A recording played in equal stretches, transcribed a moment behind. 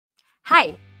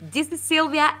Hi, this is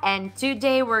Sylvia, and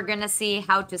today we're gonna see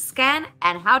how to scan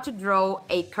and how to draw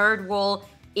a curved wall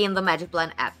in the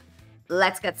magicplan app.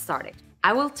 Let's get started.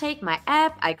 I will take my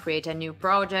app, I create a new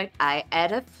project, I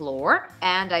add a floor,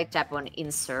 and I tap on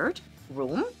Insert,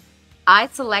 Room. I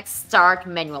select Start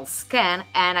Manual Scan,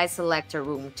 and I select a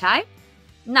room type.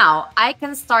 Now, I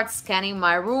can start scanning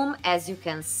my room. As you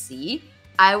can see,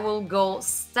 I will go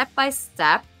step by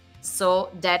step so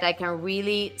that I can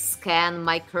really scan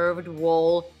my curved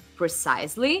wall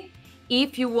precisely.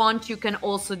 If you want, you can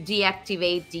also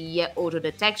deactivate the auto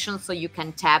detection so you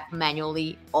can tap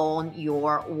manually on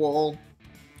your wall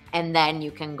and then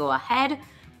you can go ahead.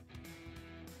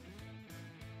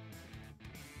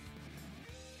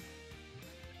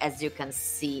 As you can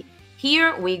see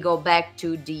here, we go back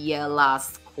to the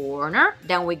last corner,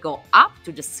 then we go up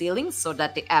to the ceiling so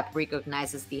that the app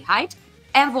recognizes the height,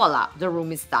 and voila, the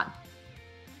room is done.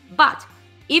 But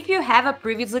if you have a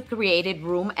previously created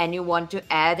room and you want to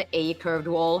add a curved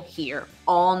wall here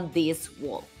on this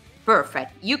wall,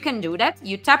 perfect, you can do that.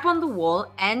 You tap on the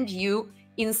wall and you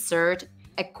insert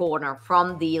a corner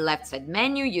from the left side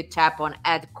menu. You tap on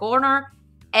add corner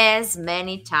as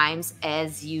many times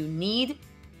as you need.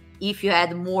 If you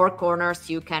add more corners,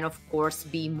 you can of course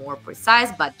be more precise,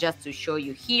 but just to show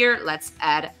you here, let's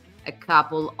add a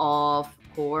couple of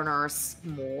corners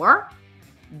more.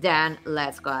 Then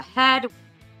let's go ahead.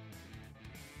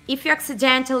 If you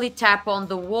accidentally tap on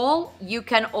the wall, you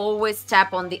can always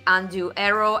tap on the undo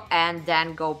arrow and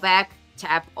then go back,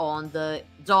 tap on the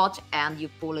dot and you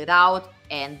pull it out,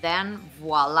 and then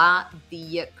voila,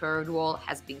 the curved wall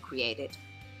has been created.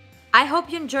 I hope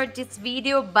you enjoyed this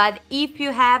video, but if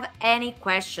you have any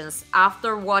questions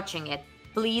after watching it,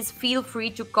 please feel free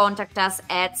to contact us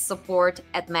at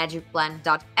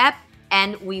support@magicplan.app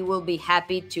and we will be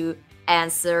happy to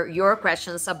answer your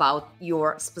questions about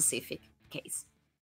your specific case.